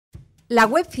La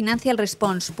web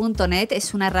FINANCIALRESPONSE.NET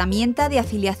es una herramienta de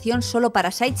afiliación solo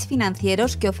para sites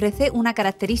financieros que ofrece una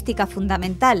característica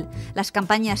fundamental: las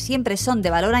campañas siempre son de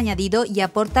valor añadido y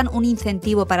aportan un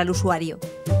incentivo para el usuario.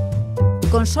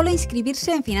 Con solo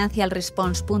inscribirse en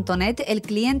FINANCIALRESPONSE.NET, el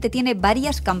cliente tiene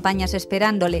varias campañas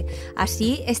esperándole.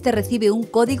 Así, este recibe un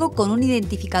código con un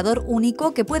identificador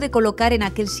único que puede colocar en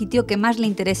aquel sitio que más le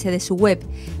interese de su web.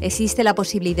 Existe la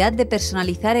posibilidad de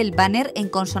personalizar el banner en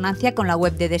consonancia con la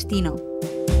web de destino.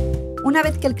 Una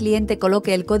vez que el cliente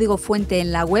coloque el código fuente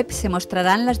en la web, se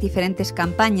mostrarán las diferentes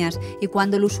campañas y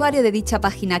cuando el usuario de dicha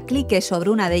página clique sobre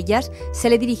una de ellas, se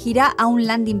le dirigirá a un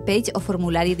landing page o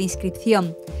formulario de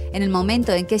inscripción. En el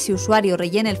momento en que ese usuario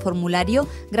rellene el formulario,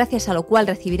 gracias a lo cual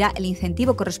recibirá el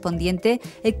incentivo correspondiente,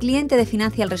 el cliente de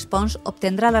FINANCIALRESPONSE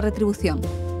obtendrá la retribución.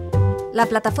 La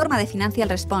plataforma de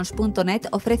FINANCIALRESPONSE.NET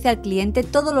ofrece al cliente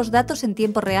todos los datos en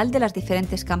tiempo real de las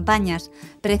diferentes campañas: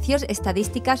 precios,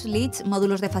 estadísticas, leads,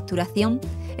 módulos de facturación.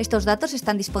 Estos datos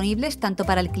están disponibles tanto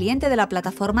para el cliente de la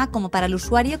plataforma como para el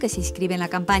usuario que se inscribe en la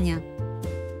campaña.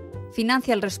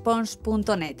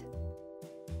 FINANCIALRESPONSE.NET